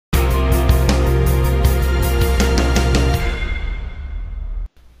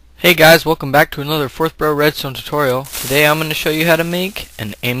Hey guys, welcome back to another 4th Bro Redstone tutorial. Today I'm going to show you how to make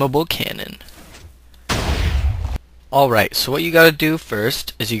an aimable cannon. Alright, so what you gotta do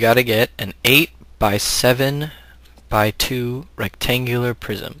first is you gotta get an 8 by 7 by 2 rectangular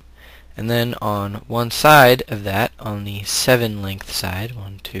prism. And then on one side of that, on the 7 length side,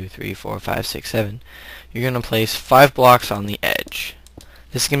 1, 2, 3, 4, 5, 6, 7, you're going to place 5 blocks on the edge.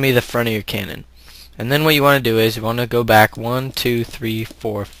 This is going to be the front of your cannon. And then what you want to do is you want to go back 1, 2, 3,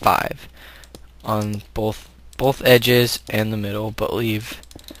 4, 5 on both edges and the middle, but leave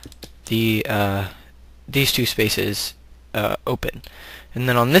the these two spaces open. And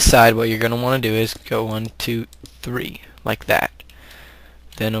then on this side, what you're going to want to do is go 1, 2, 3 like that.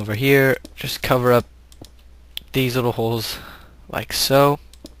 Then over here, just cover up these little holes like so.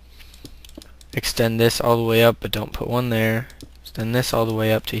 Extend this all the way up, but don't put one there. Extend this all the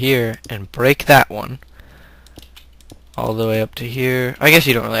way up to here and break that one all the way up to here. I guess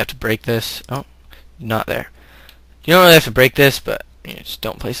you don't really have to break this. Oh, not there. You don't really have to break this, but you just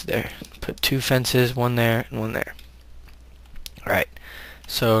don't place it there. Put 2 fences, one there and one there. Alright,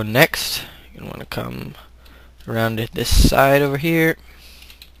 so next you're going to want to come around to this side over here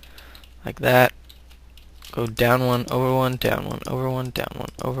like that. Go down 1, over 1, down 1, over 1, down 1,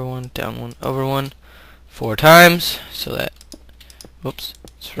 over 1, down 1, over 1 4 times, so that whoops,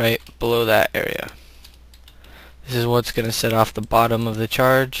 it's right below that area. This is what's going to set off the bottom of the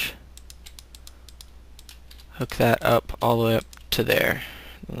charge. Hook that up all the way up to there,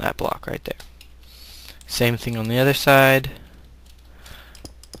 that block right there. Same thing on the other side.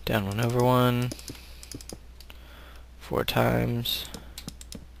 Down 1, over 1, 4 times.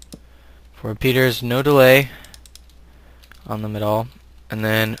 4 repeaters, no delay on them at all. And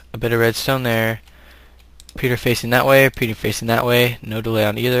then a bit of redstone there. Repeater facing that way, repeater facing that way, no delay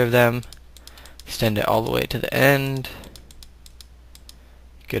on either of them. Extend it all the way to the end.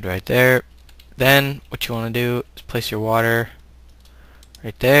 Good right there. Then what you want to do is place your water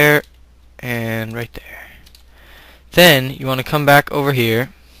right there and right there. Then you want to come back over here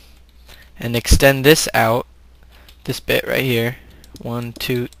and extend this out, this bit right here. 1,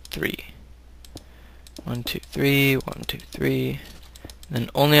 2, 3. 1, 2, 3, 1, 2, 3. Then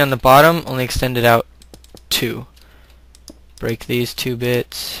only on the bottom, only extend it out 2. Break these 2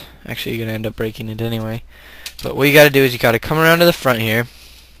 bits. Actually, you're going to end up breaking it anyway. But what you got to do is you got to come around to the front here,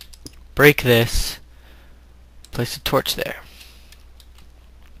 break this, place a torch there.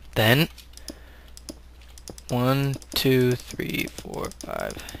 Then 1, 2, 3, 4,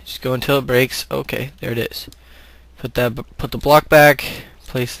 5. Just go until it breaks. Okay, there it is. Put the block back.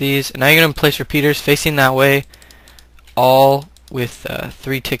 Place these. And now you're going to place repeaters facing that way, all with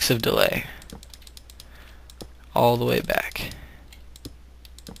 3 ticks of delay. All the way back.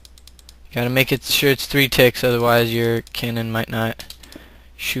 You gotta make it sure it's 3 ticks, otherwise your cannon might not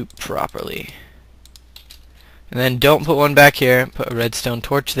shoot properly. And then don't put one back here, put a redstone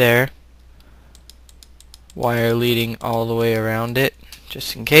torch there. Wire leading all the way around it,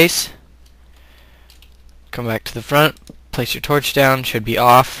 just in case. Come back to the front, place your torch down, should be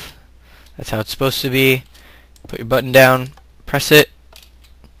off. That's how it's supposed to be. Put your button down, press it.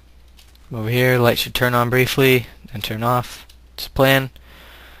 Over here, light should turn on briefly, and turn off. It's a plan.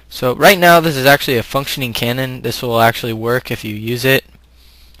 So right now this is actually a functioning cannon. This will actually work if you use it.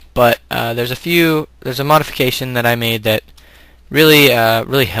 But there's a modification that I made that really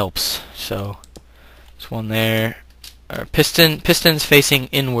helps. So there's one there. Pistons facing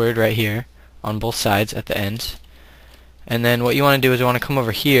inward right here on both sides at the ends. And then what you want to do is you want to come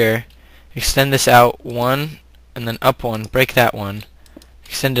over here, extend this out 1, and then up 1, break that one.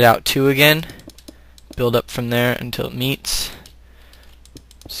 Extend it out 2 again, build up from there until it meets.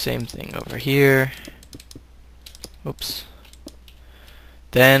 Same thing over here. Oops.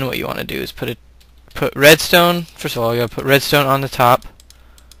 Then what you want to do is put redstone. First of all, you gotta put redstone on the top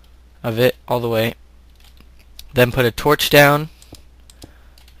of it all the way. Then put a torch down,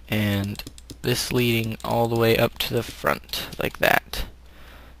 and this leading all the way up to the front like that.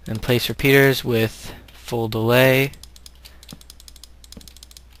 Then place repeaters with full delay.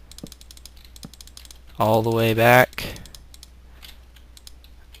 All the way back,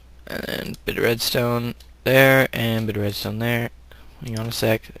 and then bit of redstone there and bit of redstone there. Hang on a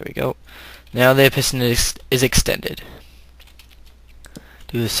sec, there we go. Now the piston is extended.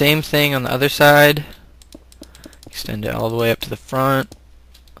 Do the same thing on the other side. Extend it all the way up to the front.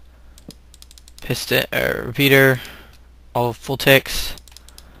 Piston repeater, all full ticks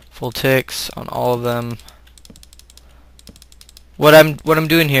on all of them. What I'm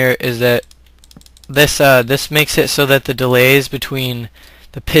doing here is that this makes it so that the delays between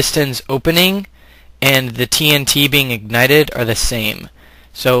the pistons opening and the TNT being ignited are the same.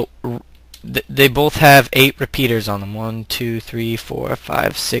 So they both have 8 repeaters on them. 1, 2, 3, 4,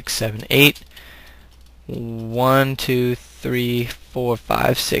 5, 6, 7, 8. 1, 2, 3, 4,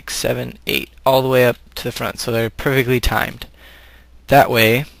 5, 6, 7, 8, all the way up to the front. So they're perfectly timed. That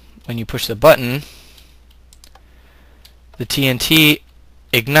way, when you push the button, the TNT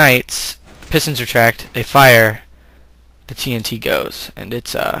ignites, pistons retract, they fire, the TNT goes, and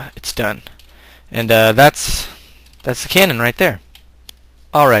it's done. And that's the cannon right there.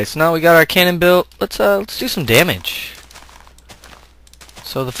 Alright, so now we got our cannon built. Let's do some damage.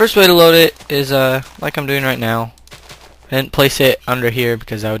 So the first way to load it is like I'm doing right now. I didn't place it under here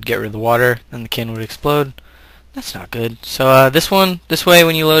because I would get rid of the water, and the cannon would explode. That's not good. So this way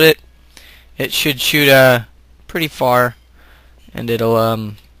when you load it, it should shoot pretty far, and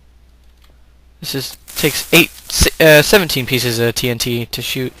it'll takes 17 pieces of TNT to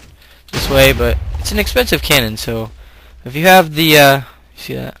shoot this way, but it's an expensive cannon. So if you have the you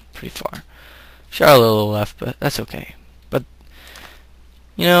see that pretty far, shot a little left, but that's okay. But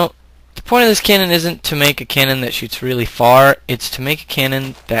you know, the point of this cannon isn't to make a cannon that shoots really far. It's to make a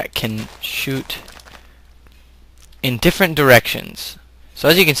cannon that can shoot in different directions. So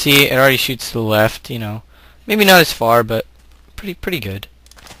as you can see, it already shoots to the left. You know, maybe not as far, but pretty good.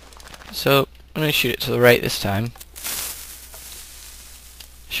 So I'm gonna shoot it to the right this time.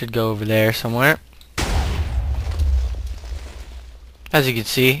 Should go over there somewhere. As you can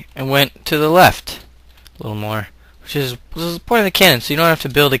see, it went to the left a little more, which is the point of the cannon. So you don't have to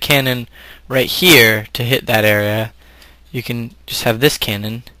build a cannon right here to hit that area. You can just have this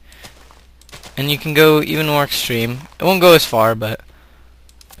cannon, and you can go even more extreme. It won't go as far, but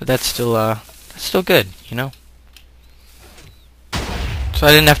that's still good, you know. So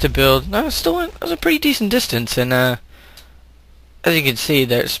I didn't have to build. No, it was a pretty decent distance, and as you can see,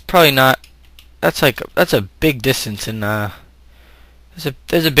 there's probably not. That's a big distance, and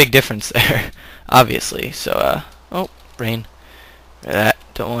there's a big difference there, obviously. So oh, rain. Look at that.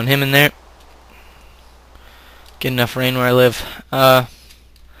 Don't want him in there. Get enough rain where I live.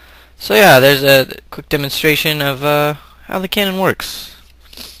 So yeah, there's a quick demonstration of how the cannon works.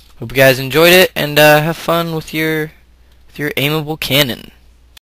 Hope you guys enjoyed it, and have fun with your aimable cannon.